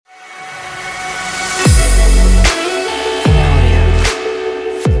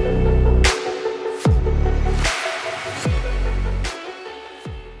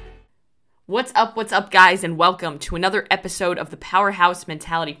What's up, guys, and welcome to another episode of the Powerhouse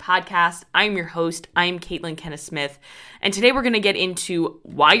Mentality Podcast. I'm your host. I'm Caitlin Kenneth Smith, and today we're going to get into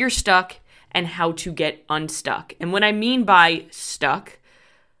why you're stuck and how to get unstuck. And what I mean by stuck,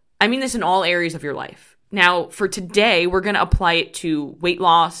 I mean this in all areas of your life. Now, for today, we're going to apply it to weight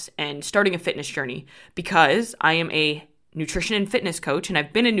loss and starting a fitness journey because I am a nutrition and fitness coach, and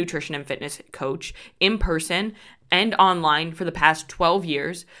I've been a nutrition and fitness coach in person and online for the past 12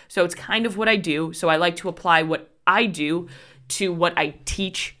 years. So it's kind of what I do. So I like to apply what I do to what I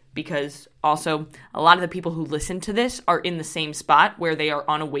teach, because also a lot of the people who listen to this are in the same spot where they are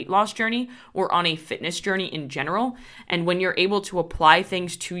on a weight loss journey or on a fitness journey in general. And when you're able to apply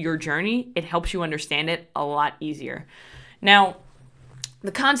things to your journey, it helps you understand it a lot easier. Now,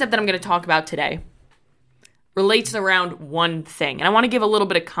 the concept that I'm going to talk about today relates around one thing, and I want to give a little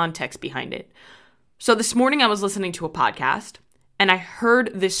bit of context behind it. So this morning I was listening to a podcast and I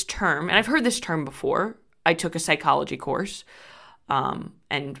heard this term, and I've heard this term before. I took a psychology course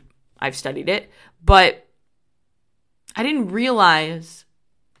and I've studied it, but I didn't realize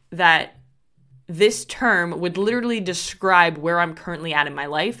that this term would literally describe where I'm currently at in my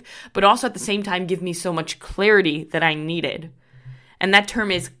life, but also at the same time give me so much clarity that I needed. And that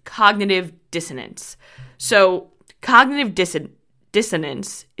term is cognitive dissonance. So cognitive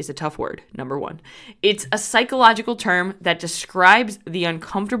dissonance is a tough word, number one. It's a psychological term that describes the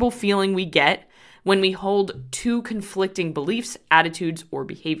uncomfortable feeling we get when we hold two conflicting beliefs, attitudes, or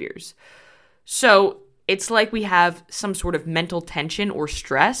behaviors. So it's like we have some sort of mental tension or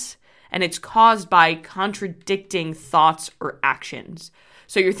stress, and it's caused by contradicting thoughts or actions.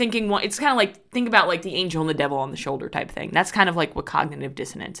 So you're thinking, well, it's kind of like, think about like the angel and the devil on the shoulder type thing. That's kind of like what cognitive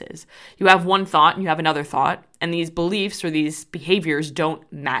dissonance is. You have one thought and you have another thought, and these beliefs or these behaviors don't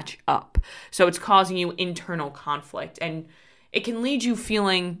match up. So it's causing you internal conflict, and it can lead you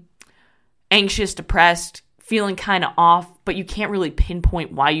feeling anxious, depressed, feeling kind of off, but you can't really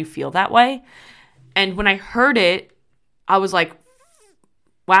pinpoint why you feel that way. And when I heard it, I was like,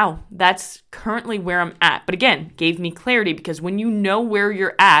 wow, that's currently where I'm at. But again, gave me clarity, because when you know where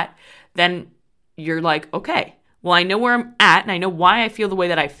you're at, then you're like, okay, well, I know where I'm at and I know why I feel the way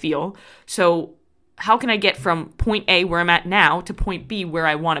that I feel. So how can I get from point A, where I'm at now, to point B, where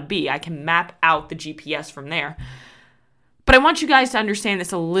I want to be? I can map out the GPS from there. But I want you guys to understand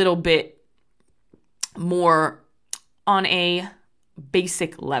this a little bit more on a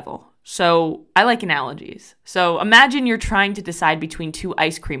basic level. So I like analogies. So imagine you're trying to decide between two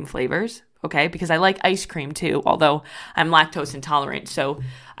ice cream flavors, okay? Because I like ice cream too, although I'm lactose intolerant. So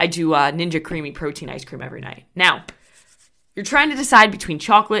I do Ninja Creamy Protein ice cream every night. Now, you're trying to decide between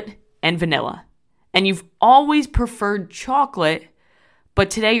chocolate and vanilla. And you've always preferred chocolate, but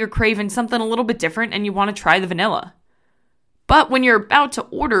today you're craving something a little bit different and you want to try the vanilla. But when you're about to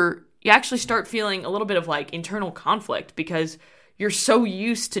order, you actually start feeling a little bit of like internal conflict, because you're so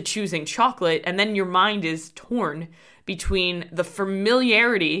used to choosing chocolate, and then your mind is torn between the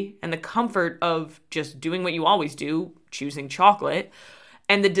familiarity and the comfort of just doing what you always do, choosing chocolate,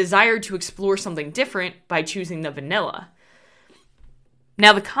 and the desire to explore something different by choosing the vanilla.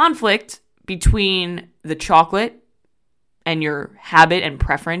 Now, the conflict between the chocolate and your habit and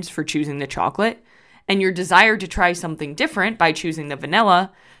preference for choosing the chocolate and your desire to try something different by choosing the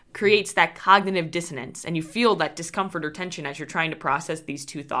vanilla creates that cognitive dissonance, and you feel that discomfort or tension as you're trying to process these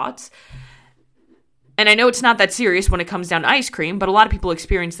two thoughts. And I know it's not that serious when it comes down to ice cream, but a lot of people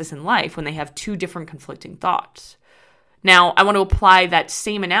experience this in life when they have two different conflicting thoughts. Now, I want to apply that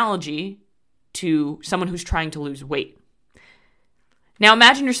same analogy to someone who's trying to lose weight. Now,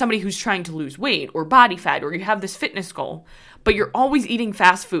 imagine you're somebody who's trying to lose weight or body fat, or you have this fitness goal, but you're always eating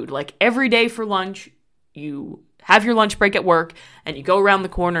fast food. Like every day for lunch, you have your lunch break at work and you go around the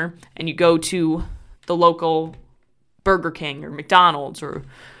corner and you go to the local Burger King or McDonald's or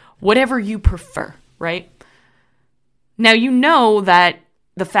whatever you prefer, right? Now, you know that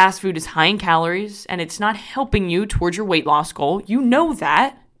the fast food is high in calories and it's not helping you towards your weight loss goal. You know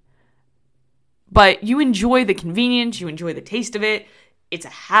that, but you enjoy the convenience, you enjoy the taste of it. It's a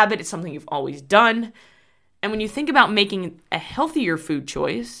habit, it's something you've always done. And when you think about making a healthier food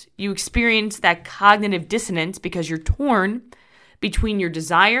choice, you experience that cognitive dissonance because you're torn between your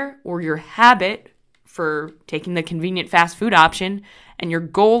desire or your habit for taking the convenient fast food option and your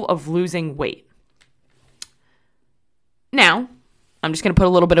goal of losing weight. Now, I'm just going to put a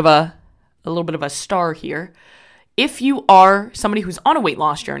little bit of a star here. If you are somebody who's on a weight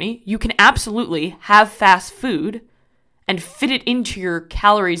loss journey, you can absolutely have fast food and fit it into your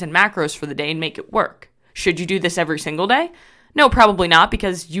calories and macros for the day and make it work. Should you do this every single day? No, probably not,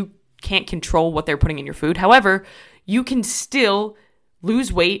 because you can't control what they're putting in your food. However, you can still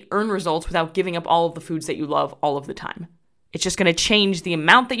lose weight, earn results without giving up all of the foods that you love all of the time. It's just going to change the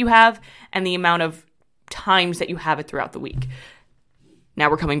amount that you have and the amount of times that you have it throughout the week. Now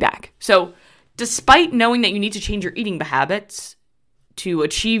we're coming back. So despite knowing that you need to change your eating habits to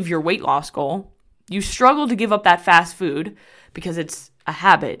achieve your weight loss goal, you struggle to give up that fast food because it's a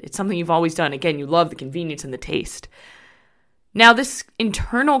habit. It's something you've always done. Again, you love the convenience and the taste. Now, this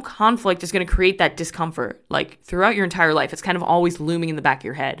internal conflict is going to create that discomfort, like throughout your entire life. It's kind of always looming in the back of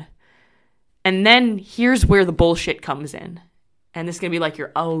your head. And then here's where the bullshit comes in. And this is going to be like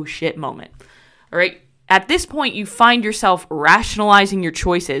your oh shit moment. All right. At this point, you find yourself rationalizing your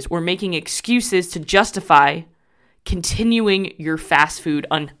choices or making excuses to justify continuing your fast food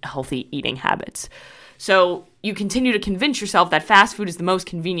unhealthy eating habits. So you continue to convince yourself that fast food is the most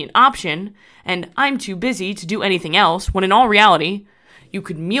convenient option and I'm too busy to do anything else, when in all reality, you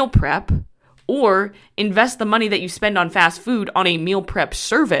could meal prep or invest the money that you spend on fast food on a meal prep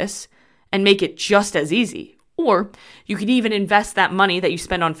service and make it just as easy. Or you could even invest that money that you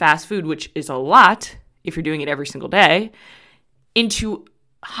spend on fast food, which is a lot if you're doing it every single day, into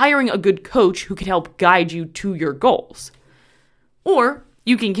hiring a good coach who could help guide you to your goals. Or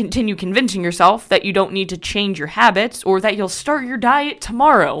you can continue convincing yourself that you don't need to change your habits or that you'll start your diet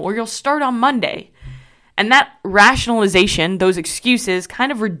tomorrow or you'll start on Monday. And that rationalization, those excuses,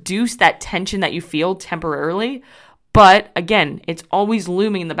 kind of reduce that tension that you feel temporarily. But again, it's always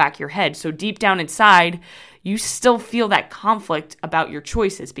looming in the back of your head. So deep down inside, you still feel that conflict about your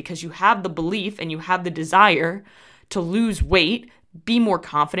choices because you have the belief and you have the desire to lose weight, be more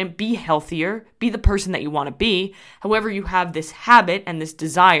confident, be healthier, be the person that you want to be. However, you have this habit and this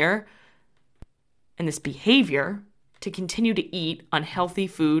desire and this behavior to continue to eat unhealthy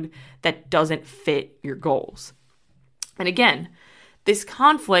food that doesn't fit your goals. And again, this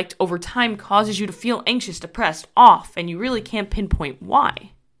conflict over time causes you to feel anxious, depressed, off, and you really can't pinpoint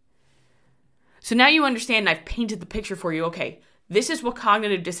why. So now you understand, and I've painted the picture for you. Okay, this is what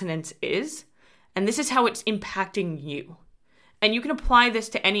cognitive dissonance is, and this is how it's impacting you. And you can apply this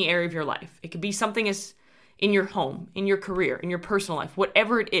to any area of your life. It could be something as in your home, in your career, in your personal life,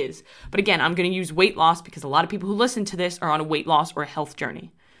 whatever it is. But again, I'm going to use weight loss because a lot of people who listen to this are on a weight loss or a health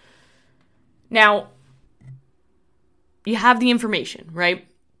journey. Now, you have the information, right?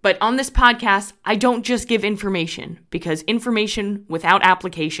 But on this podcast, I don't just give information because information without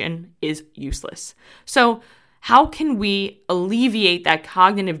application is useless. So how can we alleviate that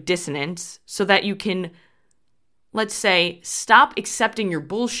cognitive dissonance so that you can, let's say, stop accepting your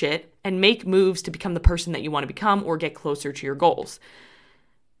bullshit and make moves to become the person that you want to become or get closer to your goals?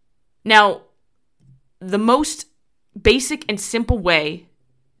 Now, the most basic and simple way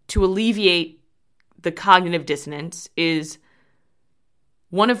to alleviate the cognitive dissonance is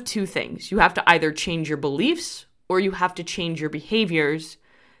one of two things. You have to either change your beliefs or you have to change your behaviors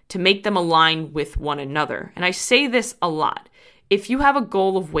to make them align with one another. And I say this a lot. If you have a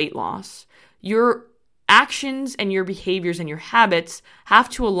goal of weight loss, your actions and your behaviors and your habits have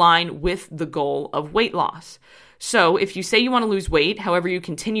to align with the goal of weight loss. So if you say you want to lose weight, however, you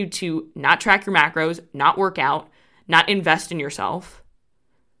continue to not track your macros, not work out, not invest in yourself,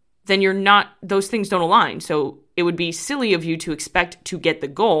 then those things don't align. So it would be silly of you to expect to get the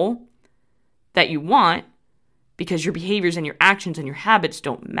goal that you want because your behaviors and your actions and your habits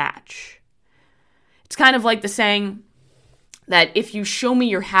don't match. It's kind of like the saying that if you show me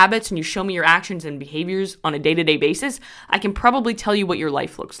your habits and you show me your actions and behaviors on a day-to-day basis, I can probably tell you what your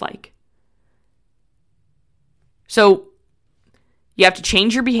life looks like. So you have to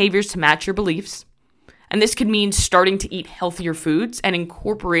change your behaviors to match your beliefs. And this could mean starting to eat healthier foods and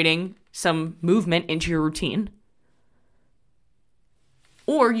incorporating some movement into your routine.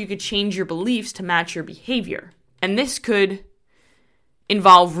 Or you could change your beliefs to match your behavior. And this could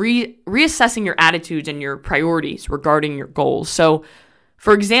involve reassessing your attitudes and your priorities regarding your goals. So,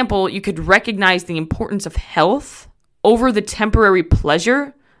 for example, you could recognize the importance of health over the temporary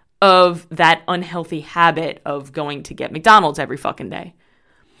pleasure of that unhealthy habit of going to get McDonald's every fucking day.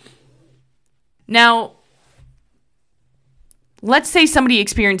 Now, let's say somebody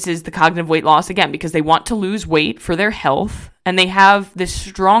experiences the cognitive weight loss again because they want to lose weight for their health and they have this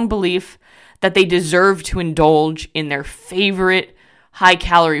strong belief that they deserve to indulge in their favorite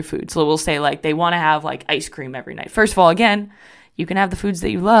high-calorie food. So we'll say like they want to have like ice cream every night. First of all, again, you can have the foods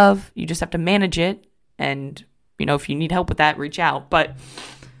that you love. You just have to manage it. And, if you need help with that, reach out. But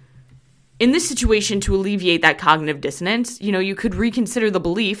in this situation, to alleviate that cognitive dissonance, you could reconsider the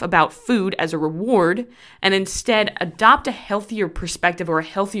belief about food as a reward and instead adopt a healthier perspective or a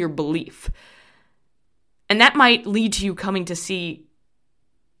healthier belief. And that might lead to you coming to see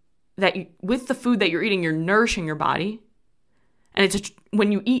that with the food that you're eating, you're nourishing your body And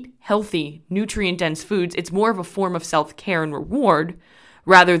when you eat healthy, nutrient-dense foods, it's more of a form of self-care and reward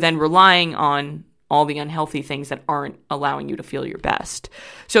rather than relying on all the unhealthy things that aren't allowing you to feel your best.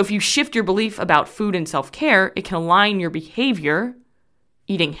 So if you shift your belief about food and self-care, it can align your behavior,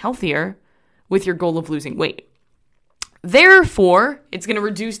 eating healthier, with your goal of losing weight. Therefore, it's going to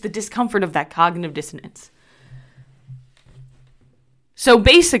reduce the discomfort of that cognitive dissonance. So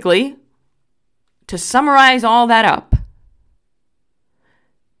basically, to summarize all that up,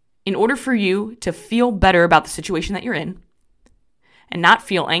 in order for you to feel better about the situation that you're in and not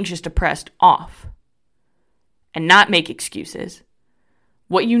feel anxious, depressed, off, and not make excuses,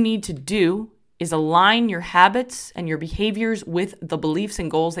 what you need to do is align your habits and your behaviors with the beliefs and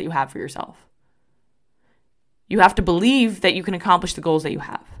goals that you have for yourself. You have to believe that you can accomplish the goals that you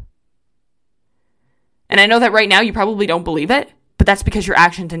have. And I know that right now you probably don't believe it, but that's because your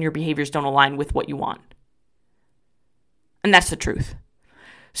actions and your behaviors don't align with what you want. And that's the truth.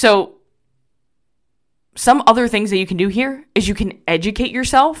 So some other things that you can do here is you can educate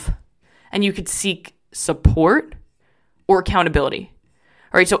yourself and you could seek support or accountability.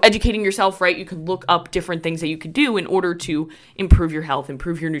 All right, so educating yourself, right? You could look up different things that you could do in order to improve your health,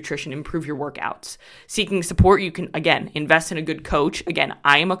 improve your nutrition, improve your workouts. Seeking support, you can, again, invest in a good coach. Again,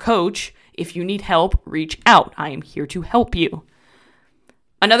 I am a coach. If you need help, reach out. I am here to help you.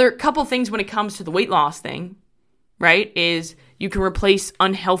 Another couple things when it comes to the weight loss thing, right, is you can replace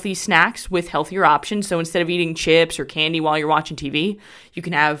unhealthy snacks with healthier options. So instead of eating chips or candy while you're watching TV, you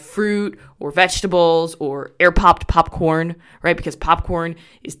can have fruit or vegetables or air-popped popcorn, right? Because popcorn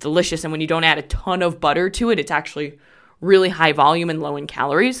is delicious. And when you don't add a ton of butter to it, it's actually really high volume and low in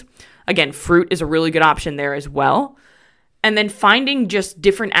calories. Again, fruit is a really good option there as well. And then finding just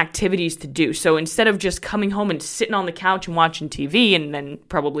different activities to do. So instead of just coming home and sitting on the couch and watching TV, and then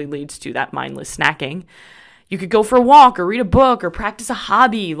probably leads to that mindless snacking, you could go for a walk or read a book or practice a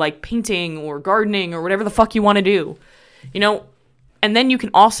hobby like painting or gardening or whatever the fuck you want to do. And then you can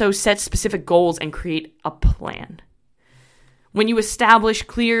also set specific goals and create a plan. When you establish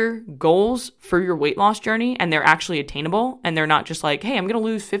clear goals for your weight loss journey and they're actually attainable and they're not just like, hey, I'm going to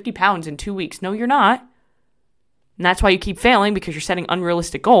lose 50 pounds in 2 weeks. No, you're not. And that's why you keep failing, because you're setting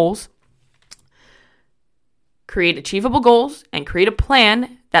unrealistic goals. Create achievable goals and create a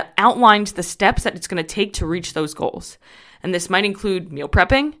plan that outlines the steps that it's going to take to reach those goals. And this might include meal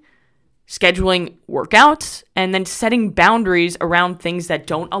prepping, scheduling workouts, and then setting boundaries around things that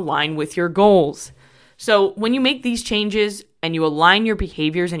don't align with your goals. So when you make these changes and you align your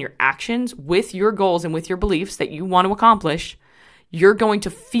behaviors and your actions with your goals and with your beliefs that you want to accomplish, you're going to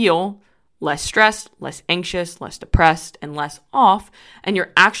feel less stressed, less anxious, less depressed, and less off. And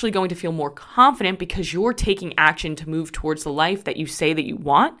you're actually going to feel more confident because you're taking action to move towards the life that you say that you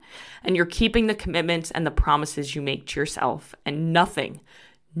want. And you're keeping the commitments and the promises you make to yourself. And nothing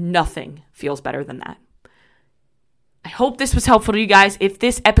feels better than that. I hope this was helpful to you guys. If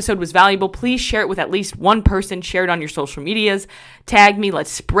this episode was valuable, please share it with at least one person. Share it on your social medias. Tag me.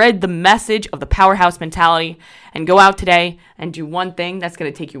 Let's spread the message of the powerhouse mentality and go out today and do one thing that's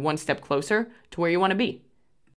going to take you one step closer to where you want to be.